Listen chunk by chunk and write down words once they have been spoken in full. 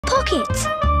pocket.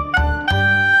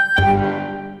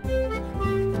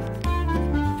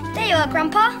 There you are,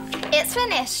 Grandpa. It's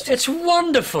finished. It's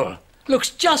wonderful. Looks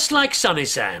just like Sunny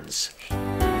Sands.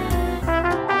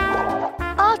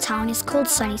 Our town is called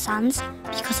Sunny Sands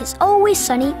because it's always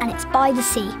sunny and it's by the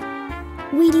sea.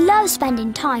 We love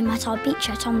spending time at our beach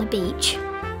hut on the beach.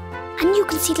 And you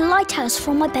can see the lighthouse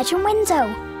from my bedroom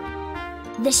window.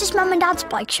 This is Mum and Dad's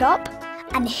bike shop.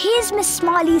 And here's Miss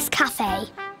Smiley's cafe,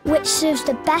 which serves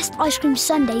the best ice cream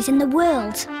sundaes in the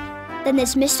world. Then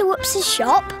there's Mr. Whoops'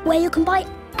 shop, where you can buy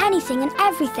anything and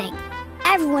everything.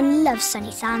 Everyone loves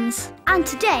Sunny Sands. And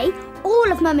today,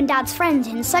 all of Mum and Dad's friends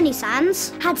in Sunny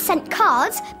Sands had sent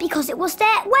cards because it was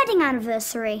their wedding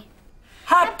anniversary.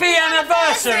 Happy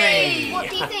anniversary! What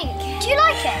do you think? Do you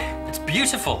like it? It's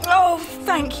beautiful. Oh,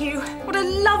 thank you. What a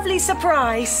lovely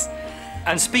surprise.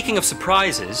 And speaking of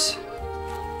surprises...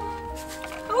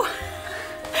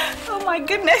 Oh my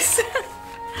goodness.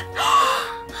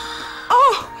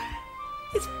 Oh,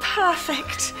 it's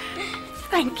perfect.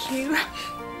 Thank you.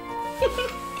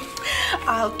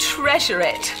 I'll treasure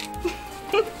it.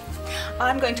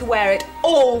 I'm going to wear it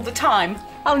all the time.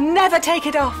 I'll never take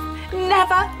it off.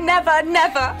 Never, never,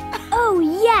 never. Oh,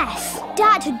 yes.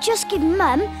 Dad had just given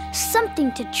Mum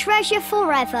something to treasure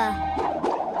forever.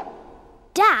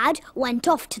 Dad went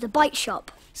off to the bike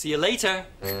shop. See you later.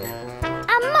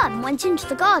 And Mum went into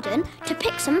the garden to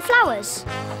pick some flowers.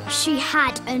 She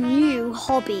had a new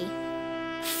hobby,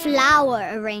 flower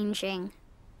arranging.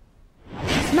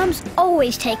 Mum's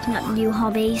always taking up new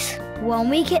hobbies. One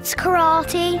week it's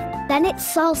karate, then it's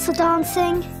salsa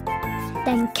dancing,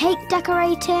 then cake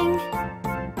decorating,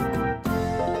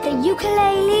 the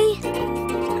ukulele,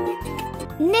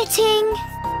 knitting,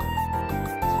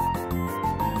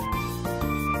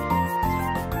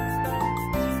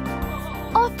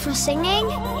 opera singing,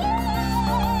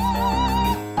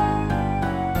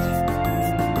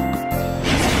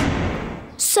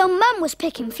 so Mum was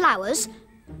picking flowers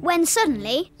when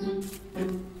suddenly...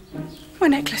 My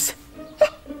necklace.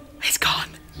 It's gone.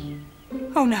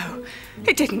 Oh no,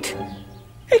 it didn't.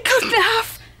 It couldn't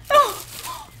have. Oh.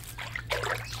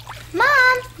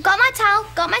 Mum, got my towel,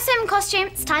 got my swimming costume,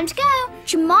 it's time to go.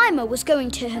 Jemima was going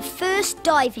to her first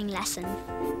diving lesson.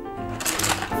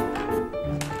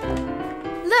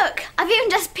 Look, I've even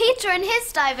dressed Peter in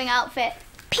his diving outfit.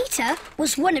 Peter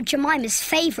was one of Jemima's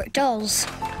favourite dolls.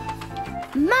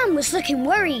 Mum was looking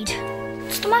worried.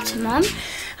 What's the matter, Mum?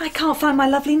 I can't find my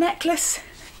lovely necklace.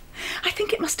 I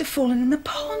think it must have fallen in the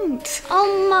pond.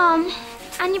 Oh, Mum.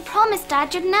 And you promised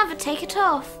Dad you'd never take it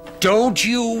off. Don't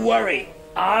you worry.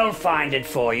 I'll find it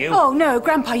for you. Oh, no,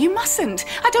 Grandpa, you mustn't.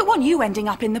 I don't want you ending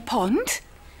up in the pond.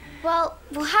 Well,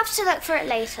 we'll have to look for it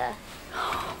later.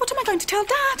 What am I going to tell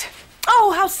Dad?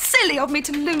 Oh, how silly of me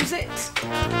to lose it.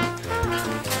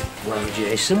 Well,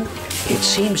 Jason, it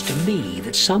seems to me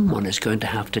that someone is going to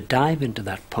have to dive into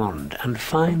that pond and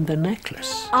find the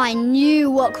necklace. I knew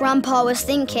what Grandpa was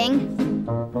thinking.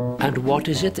 And what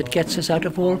is it that gets us out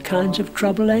of all kinds of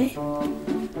trouble, eh?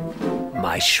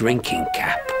 My shrinking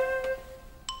cap.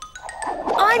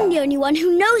 I'm the only one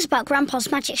who knows about Grandpa's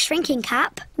magic shrinking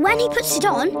cap. When he puts it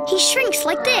on, he shrinks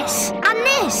like this, and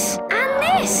this, and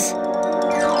this.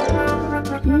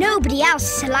 Nobody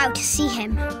else is allowed to see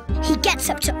him. He gets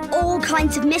up to all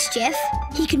kinds of mischief.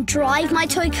 He can drive my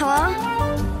toy car.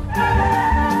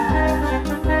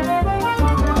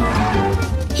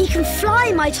 He can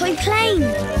fly my toy plane.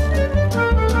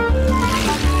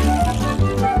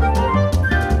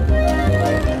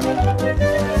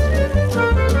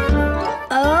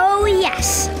 Oh,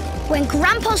 yes. When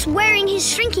Grandpa's wearing his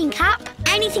shrinking cap,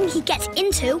 anything he gets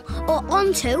into or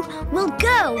onto will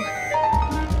go.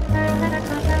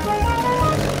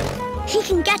 He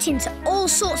can get into all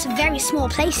sorts of very small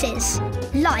places,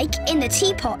 like in the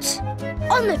teapot,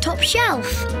 on the top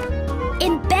shelf,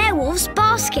 in Beowulf's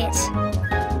basket,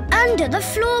 under the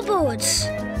floorboards,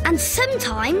 and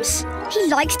sometimes he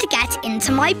likes to get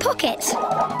into my pocket.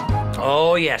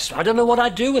 Oh, yes. I don't know what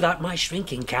I'd do without my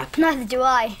shrinking cap. Neither do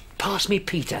I. Pass me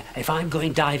Peter. If I'm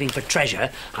going diving for treasure,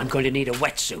 I'm going to need a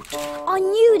wetsuit. I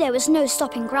knew there was no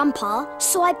stopping Grandpa,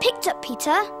 so I picked up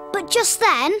Peter, but just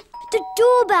then, the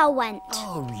doorbell went.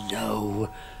 Oh, no.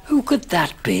 Who could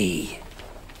that be?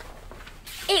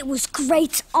 It was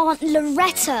Great Aunt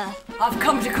Loretta. I've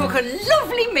come to cook a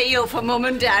lovely meal for Mum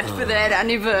and Dad for their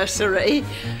anniversary.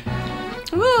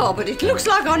 Oh, but it looks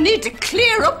like I need to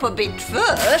clear up a bit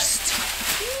first.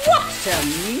 What a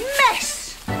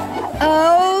mess!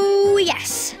 Oh,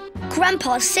 yes.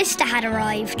 Grandpa's sister had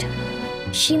arrived.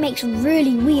 She makes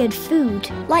really weird food,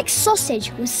 like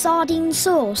sausage with sardine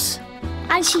sauce.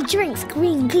 And she drinks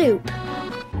green gloop.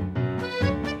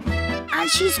 And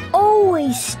she's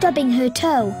always stubbing her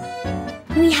toe.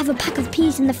 We have a pack of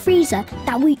peas in the freezer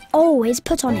that we always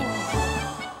put on it.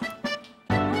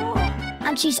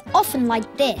 And she's often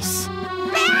like this.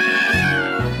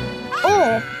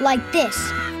 Or like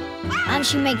this. And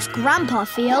she makes Grandpa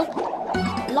feel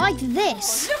like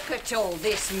this. Look at all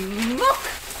this muck.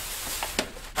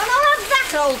 And I'll have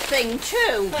that old thing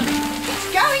too.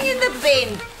 It's going in the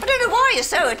bin. I don't know why you're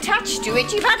so attached to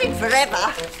it. You've had it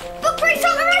forever. But Great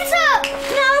Aunt Loretta!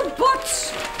 No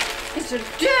buts. It's a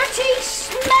dirty,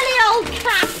 smelly old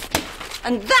cap.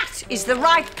 And that is the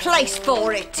right place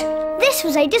for it. This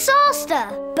was a disaster.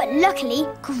 But luckily,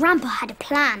 Grandpa had a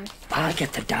plan. I'll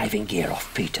get the diving gear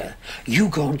off, Peter. You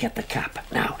go and get the cap.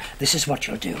 Now, this is what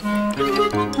you'll do. Great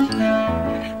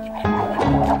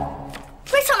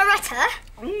Aunt Loretta?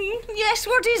 Yes,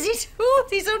 what is it? Oh,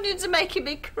 these onions are making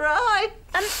me cry.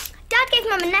 Dad gave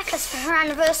Mum a necklace for her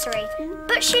anniversary,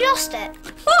 but she lost it.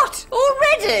 What?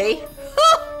 Already?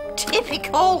 Oh,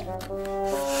 typical.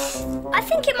 I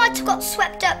think it might have got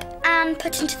swept up and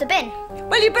put into the bin.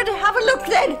 Well, you better have a look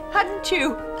then, hadn't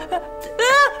you?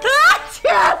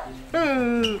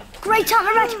 Great Aunt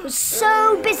Loretta was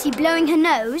so busy blowing her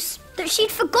nose that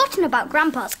she'd forgotten about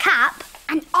Grandpa's cap,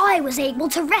 and I was able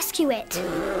to rescue it.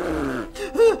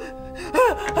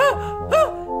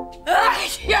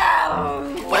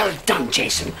 Well done,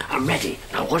 Jason. I'm ready.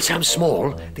 Now, once I'm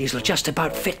small, these'll just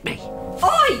about fit me.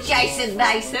 Oi, Jason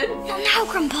Mason. Not now,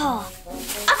 Grandpa.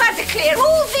 I've had to clear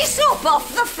all this up off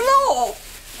the floor.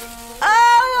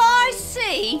 Oh, I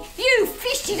see. You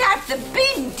fished it out the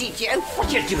bin, did you? What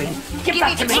are you doing? Give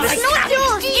back it to me. to me. It's not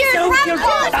yours, it's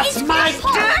Grandpa's. That's It's my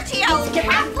Grandpa's. Dirty old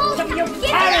cap. Give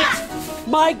it up.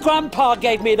 My grandpa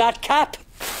gave me that cap.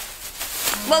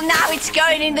 Well, now it's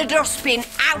going in the dustbin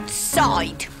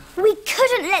outside. We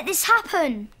couldn't let this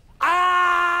happen.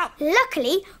 Ah!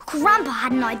 Luckily, Grandpa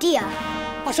had an idea.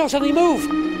 I saw something move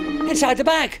inside the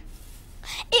bag.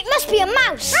 It must be a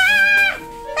mouse. Ah!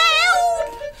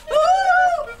 Help!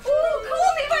 Oh,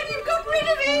 call me when you've got rid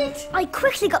of it. I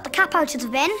quickly got the cap out of the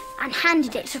bin and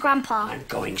handed it to Grandpa. I'm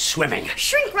going swimming.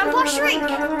 Shrink, Grandpa, shrink!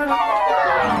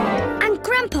 And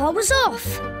Grandpa was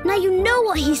off. Now you know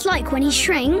what he's like when he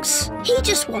shrinks. He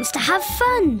just wants to have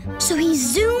fun. So he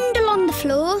zoomed along the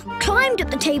floor, climbed up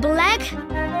the table leg,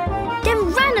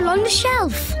 then ran along the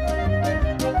shelf.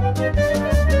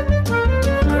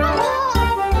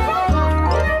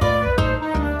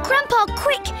 Grandpa,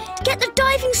 quick! Get the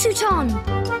diving suit on!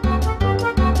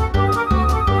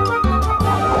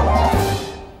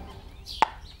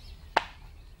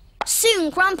 Soon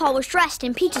Grandpa was dressed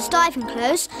in Peter's diving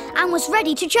clothes and was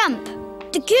ready to jump.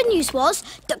 The good news was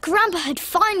that Grandpa had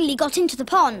finally got into the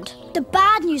pond. The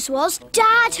bad news was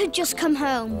Dad had just come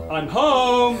home. I'm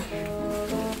home.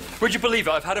 Would you believe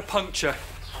it? I've had a puncture.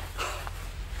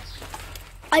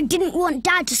 I didn't want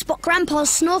Dad to spot Grandpa's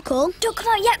snorkel. Don't come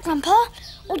out yet, Grandpa,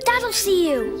 or Dad'll see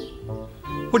you.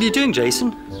 What are you doing,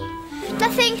 Jason?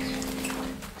 Nothing.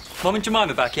 Mum and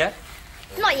Jemima back yet?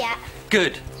 Not yet.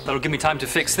 Good. That'll give me time to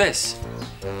fix this.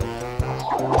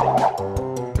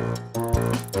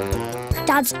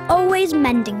 Dad's always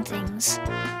mending things,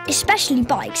 especially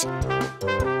bikes,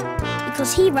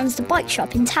 because he runs the bike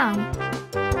shop in town.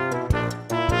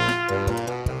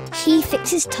 He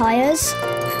fixes tyres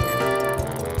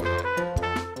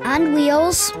and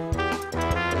wheels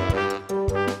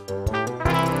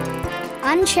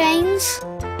and chains.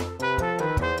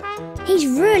 He's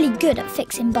really good at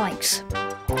fixing bikes.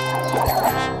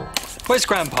 Where's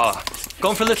Grandpa?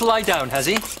 Gone for a little lie down, has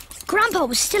he? Grandpa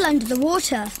was still under the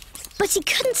water, but he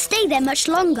couldn't stay there much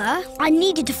longer. I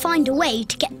needed to find a way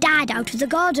to get Dad out of the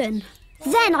garden.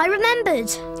 Then I remembered.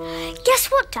 Guess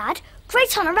what, Dad?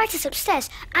 Great Aunt Loretta's upstairs,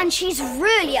 and she's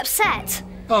really upset.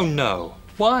 Oh, no.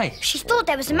 Why? She thought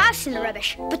there was a mouse in the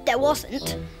rubbish, but there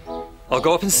wasn't. I'll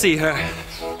go up and see her.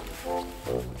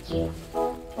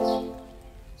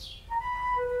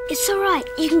 It's all right.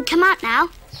 You can come out now.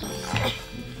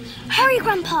 Hurry,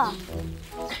 Grandpa.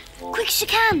 Quick as you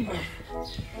can.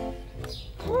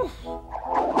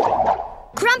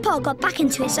 Grandpa got back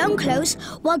into his own clothes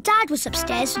while Dad was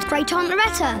upstairs with Great Aunt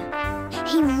Loretta.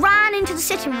 He ran into the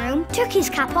sitting room, took his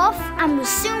cap off, and was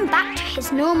soon back to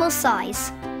his normal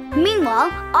size. Meanwhile,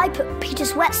 I put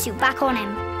Peter's wetsuit back on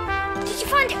him. Did you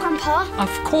find it, Grandpa? Of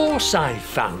course I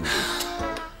found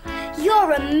it.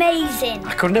 You're amazing.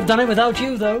 I couldn't have done it without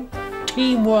you, though.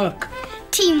 Teamwork.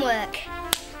 Teamwork.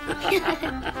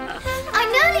 I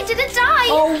nearly didn't die.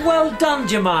 Oh, well done,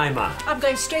 Jemima. I'm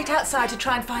going straight outside to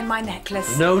try and find my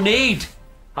necklace. No need.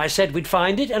 I said we'd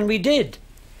find it, and we did.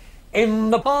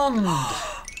 In the pond.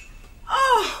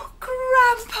 Oh,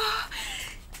 Grandpa,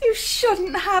 You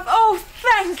shouldn't have. Oh,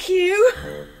 thank you.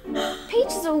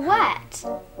 Peter's all wet.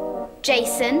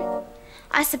 Jason,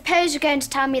 I suppose you're going to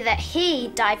tell me that he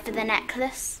died for the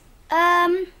necklace.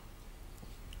 Kind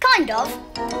of.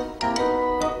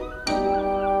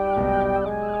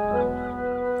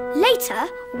 Later,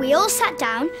 we all sat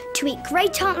down to eat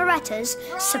Great Aunt Loretta's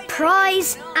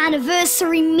surprise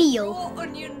anniversary meal.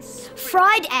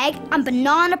 Fried egg and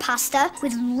banana pasta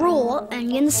with raw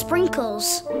onion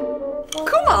sprinkles.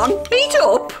 Come on, eat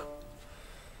up.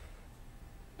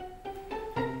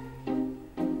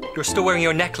 You're still wearing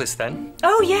your necklace then?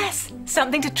 Oh, yes.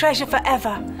 Something to treasure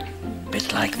forever.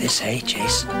 Bit like this, eh,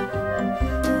 Jason?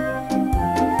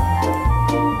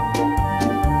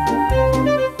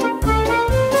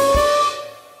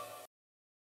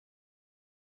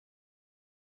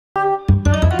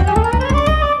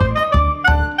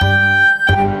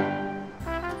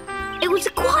 It was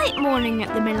a quiet morning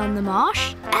at the mill on the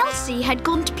marsh. Elsie had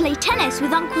gone to play tennis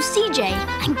with Uncle CJ,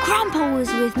 and Grandpa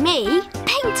was with me,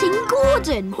 painting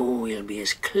Gordon. Oh, he'll be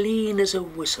as clean as a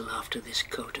whistle after this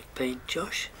coat of paint,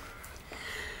 Josh.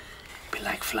 Be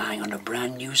like flying on a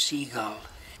brand new seagull.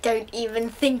 Don't even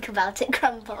think about it,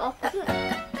 Grandpa.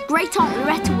 Great Aunt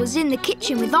Loretta was in the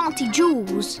kitchen with Auntie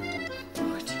Jules.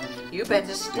 You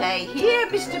better stay here,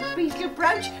 Mr.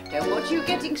 Beetlebrooch. Don't want you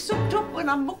getting sucked up when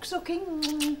I'm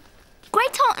muck-sucking.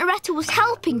 Great Aunt Loretta was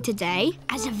helping today,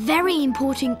 as a very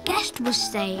important guest was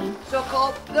staying. Suck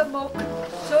up the muck,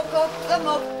 suck up the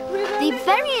muck. The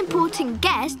very important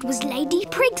guest was Lady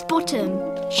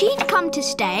Prigsbottom. She'd come to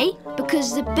stay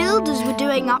because the builders were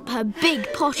doing up her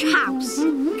big posh house.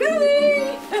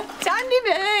 Goody! Tandy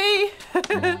May!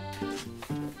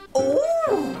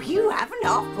 Oh, you haven't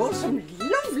half brought some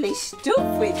lovely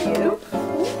stuff with you.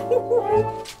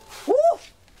 Oh,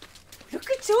 look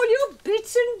at all your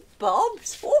bits and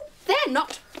bobs. Oh. They're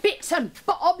not bits and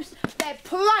bobs. They're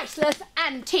priceless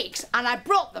antiques, and I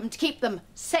brought them to keep them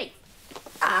safe.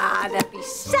 Ah, they'll be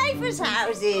safe as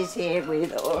houses here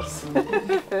with us. Now,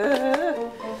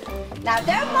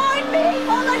 don't mind me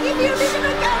while I give you a bit of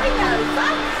a going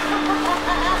over.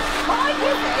 Mind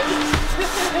your feet.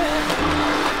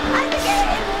 And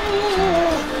again.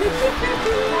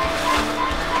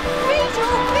 Feet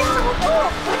up.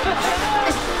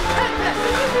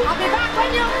 I'll be back when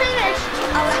you're finished.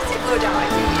 Oh, that's a good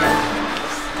idea.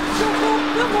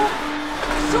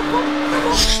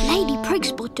 Lady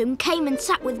Prigsbottom came and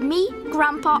sat with me,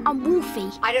 Grandpa and Wolfie.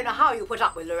 I don't know how you put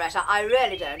up with Loretta. I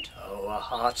really don't. Oh, our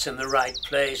heart's in the right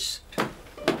place.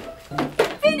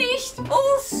 Finished.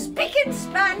 All spick and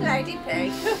span, Lady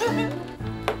P.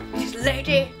 It's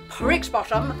Lady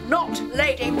Prigsbottom, not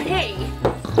Lady P.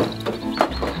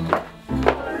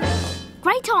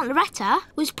 Great Aunt Loretta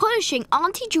was polishing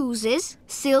Auntie Jules's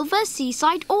silver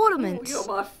seaside ornaments. You're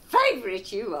my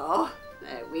favourite, you are.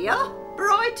 There we are,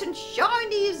 bright and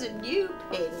shiny as a new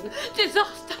pin.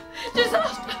 Disaster!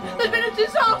 Disaster! There's been a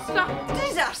disaster!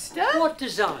 Disaster? What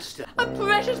disaster? A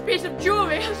precious piece of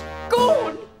jewellery has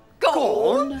gone!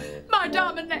 Gone? My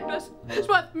diamond necklace is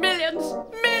worth millions!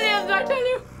 Millions, I tell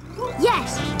you!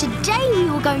 Yes, today we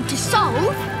were going to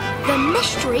solve the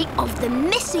mystery of the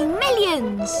missing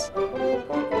millions.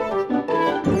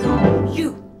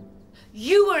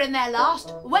 You were in there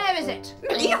last. Where is it?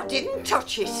 Me, I didn't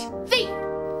touch it. Thief!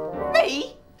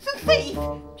 Me? The thief?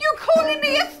 You calling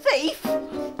me a thief?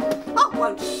 I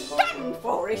won't stand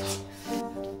for it.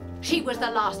 She was the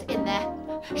last in there.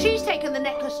 She's taken the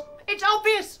necklace. It's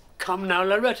obvious. Come now,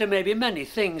 Loretta may be many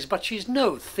things, but she's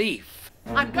no thief.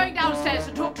 I'm going downstairs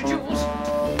to talk to Jules.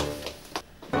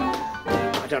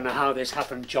 I don't know how this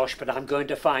happened, Josh, but I'm going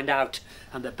to find out.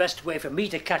 And the best way for me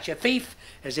to catch a thief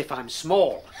is if I'm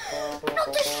small. Not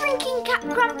a shrinking cat,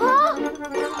 Grandpa.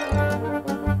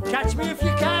 Catch me if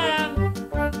you can.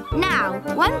 Now,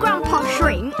 when Grandpa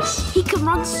shrinks, he can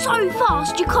run so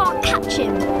fast you can't catch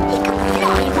him. He can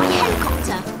fly like a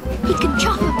helicopter. He can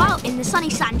chop about in the Sunny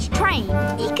Sands train.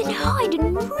 He can hide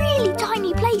in really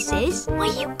tiny places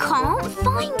where you can't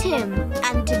find him.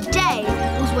 And today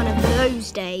was one of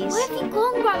those days. Where have you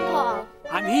gone, Grandpa?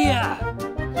 I'm here.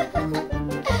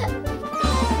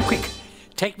 Quick,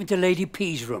 take me to Lady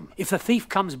P's room. If the thief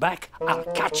comes back, I'll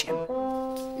catch him.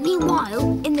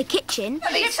 Meanwhile, in the kitchen...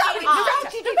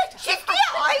 Shifty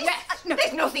eyes? No.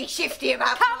 There's nothing shifty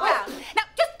about Calm down. Now,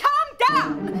 just calm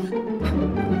down.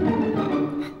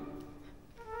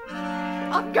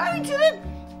 I'm going to the...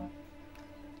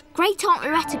 Great Aunt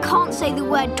Loretta can't say the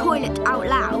word toilet out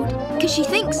loud because she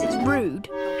thinks it's rude.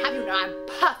 Have you know I'm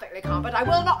perfectly calm, but I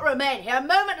will not remain here a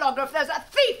moment longer if there's a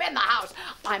thief in the house.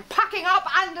 I'm packing up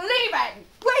and leaving.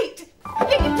 Wait.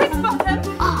 Lady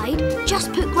Prigsbottom. I'd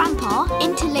just put Grandpa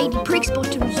into Lady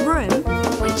Prigsbottom's room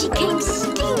when she came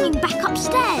steaming back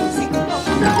upstairs.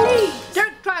 Please,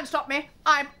 don't try and stop me.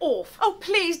 I'm off. Oh,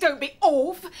 please don't be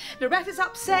off. Loretta's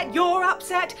upset, you're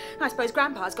upset. I suppose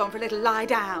Grandpa's gone for a little lie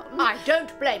down. I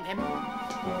don't blame him.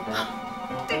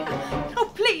 Oh,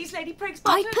 please, Lady Prigsbottom.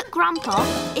 I put Grandpa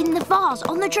in the vase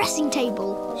on the dressing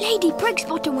table. Lady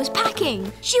Prigsbottom was packing.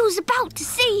 She was about to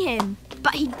see him,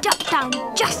 but he ducked down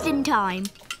just in time.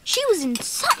 She was in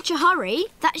such a hurry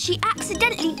that she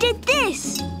accidentally did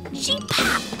this. She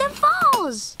packed the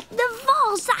vase. The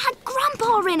vase that had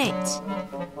Grandpa in it.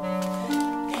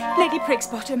 Lady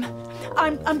Prigsbottom,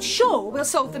 I'm sure we'll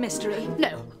solve the mystery.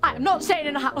 No, I am not staying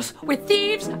in a house with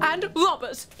thieves and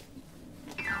robbers.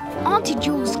 Auntie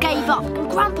Jules gave up and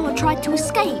Grandpa tried to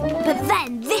escape, but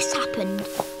then this happened.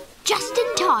 Just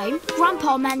in time,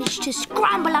 Grandpa managed to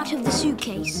scramble out of the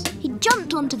suitcase. He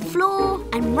jumped onto the floor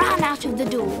and ran out of the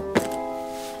door.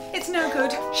 It's no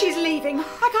good. She's leaving.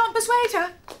 I can't persuade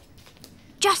her.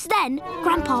 Just then,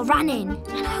 Grandpa ran in,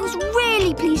 and I was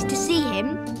really pleased to see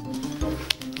him.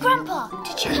 Grandpa,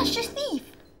 did you catch the thief?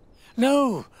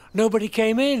 No, nobody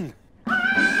came in.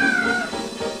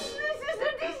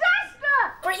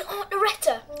 Great Aunt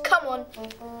Loretta, come on.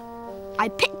 I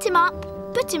picked him up,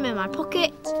 put him in my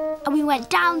pocket, and we went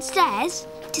downstairs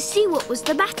to see what was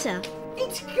the matter.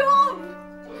 It's gone!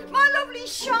 My lovely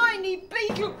shiny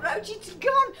beetle brooch, it's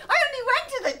gone. I only went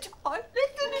to the toilet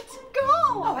and it's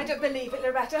gone. Oh, I don't believe it,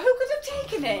 Loretta. Who could have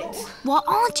taken it? While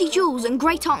Auntie Jules and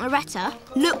Great Aunt Loretta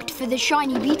looked for the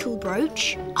shiny beetle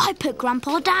brooch, I put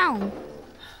Grandpa down.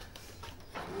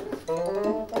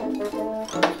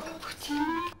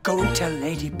 Go and tell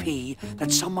Lady P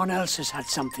that someone else has had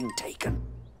something taken.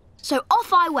 So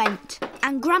off I went,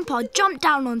 and Grandpa jumped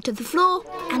down onto the floor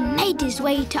and made his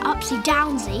way to Upsy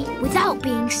Downsy without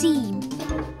being seen.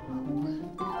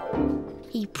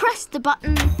 He pressed the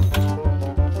button,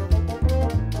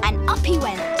 and up he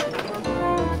went.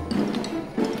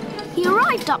 He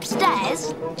arrived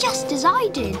upstairs just as I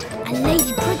did, and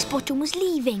Lady Prigsbottom was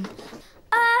leaving.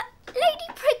 Lady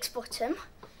Prigsbottom,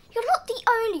 you're not the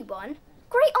only one.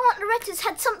 Great Aunt Loretta's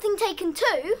had something taken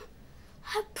too.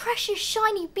 Her precious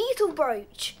shiny beetle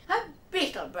brooch. Her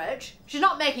beetle brooch? She's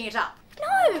not making it up.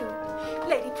 No!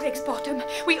 Lady Prigsbottom,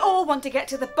 we all want to get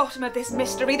to the bottom of this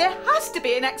mystery. There has to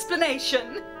be an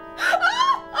explanation.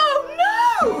 Oh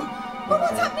no! Well,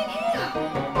 what's happening here?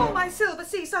 All my silver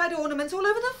seaside ornaments all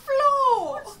over the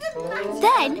floor. What's the matter?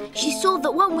 Then she saw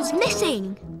that one was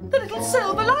missing. The little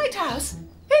silver lighthouse.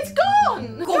 It's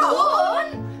gone!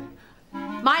 Gone?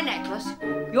 My necklace,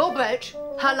 your brooch,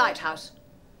 her lighthouse.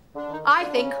 I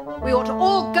think we ought to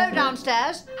all go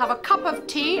downstairs, have a cup of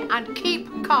tea and keep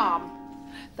calm.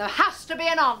 There has to be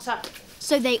an answer.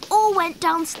 So they all went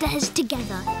downstairs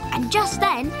together. And just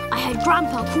then, I heard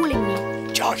Grandpa calling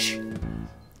me. Josh,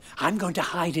 I'm going to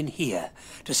hide in here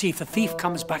to see if the thief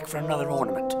comes back for another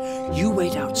ornament. You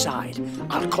wait outside.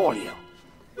 I'll call you.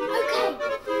 OK.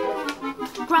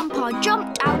 Grandpa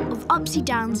jumped out of Upsy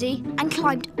Downsy and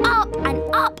climbed up and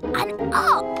up and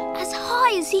up as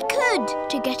high as he could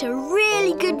to get a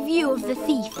really good view of the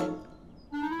thief.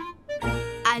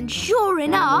 And sure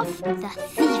enough, the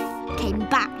thief came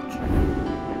back.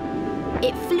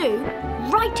 It flew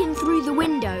right in through the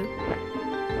window,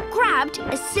 grabbed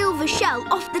a silver shell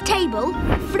off the table,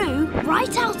 flew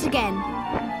right out again.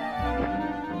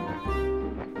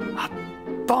 A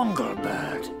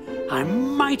bonglebird. I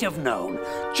might have known.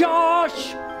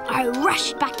 Josh! I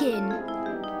rushed back in.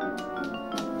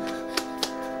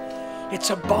 It's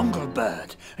a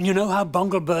bonglebird. And you know how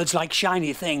bonglebirds like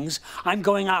shiny things. I'm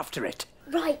going after it.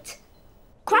 Right.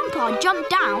 Grandpa jumped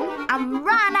down and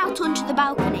ran out onto the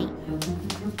balcony.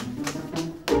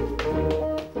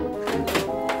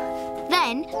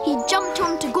 Then he jumped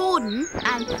onto Gordon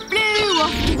and flew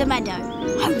off to the meadow.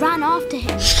 I ran after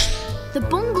him. The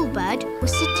bonglebird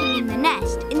was sitting in the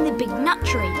nest in the big nut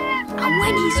tree. And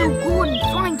when he saw Gordon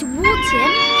flying towards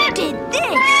him, he did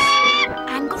this.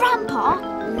 And Grandpa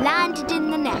landed in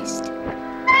the nest.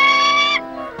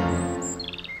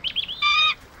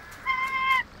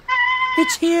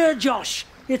 It's here, Josh.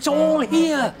 It's all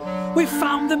here. We've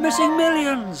found the missing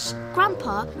millions.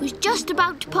 Grandpa was just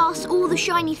about to pass all the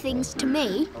shiny things to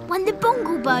me when the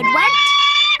bonglebird went,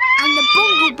 and the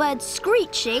bonglebird's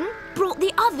screeching brought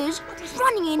the others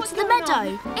running into the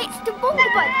meadow. It's the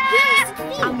bonglebird. He's the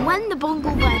thief. And when the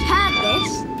bonglebird heard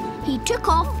this, he took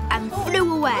off and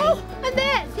flew away. Oh, and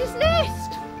there's his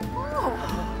nest.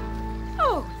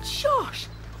 Oh, Josh,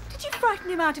 did you frighten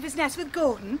him out of his nest with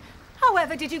Gordon?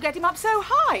 However did you get him up so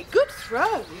high? Good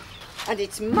throw. And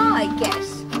it's my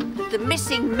guess the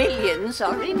missing millions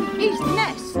are in his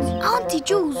nest. Auntie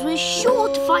Jules was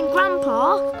sure to find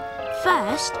Grandpa.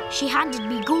 First, she handed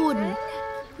me Gordon.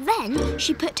 Then,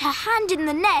 she put her hand in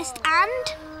the nest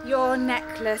and... Your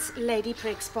necklace, Lady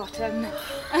Prigsbottom.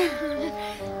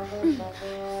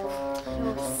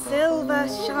 Your silver,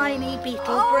 shiny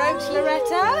beetle brooch,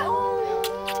 Loretta.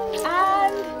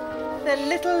 And the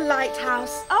little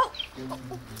lighthouse. Oh,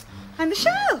 and the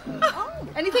shell. Oh.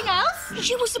 Anything else?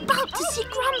 She was about to see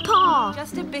Grandpa.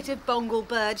 Just a bit of bongle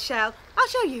bird shell. I'll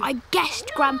show you. I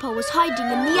guessed Grandpa was hiding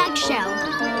in the eggshell.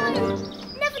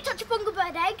 Never touch a bongle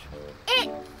bird egg.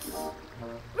 It's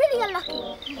really unlucky.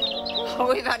 Oh,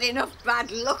 we've had enough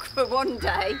bad luck for one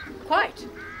day. Quite.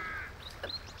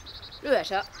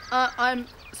 Loretta, I'm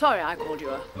sorry I called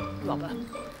you a robber.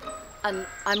 And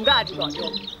I'm glad you got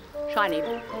your shiny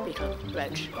beetle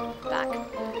brooch back.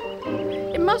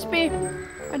 It must be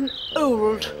an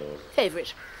old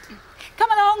favourite.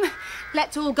 Come along.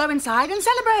 Let's all go inside and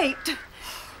celebrate.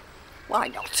 Why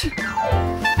not?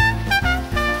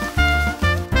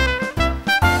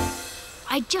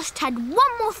 I just had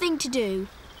one more thing to do.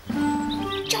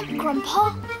 Jump,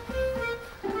 Grandpa.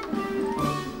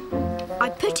 I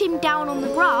put him down on the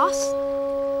grass.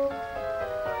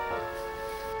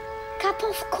 Cap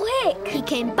off quick. He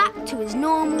came back to his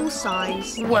normal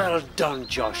size. Well done,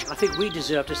 Josh. I think we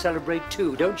deserve to celebrate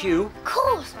too, don't you? Of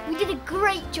course, we did a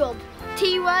great job.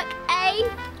 Teamwork, eh?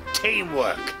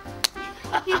 Teamwork.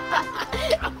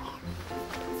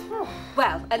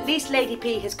 Well, at least Lady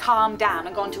P has calmed down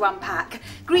and gone to unpack.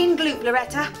 Green gloop,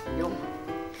 Loretta. Yum.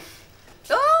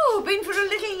 Oh, been for a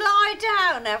little lie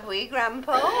down, have we,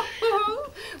 Grandpa?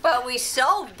 Well, we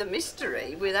solved the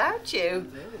mystery without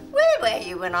you. Where were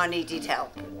you when I needed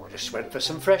help? I just went for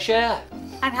some fresh air.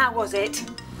 And how was it?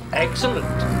 Excellent.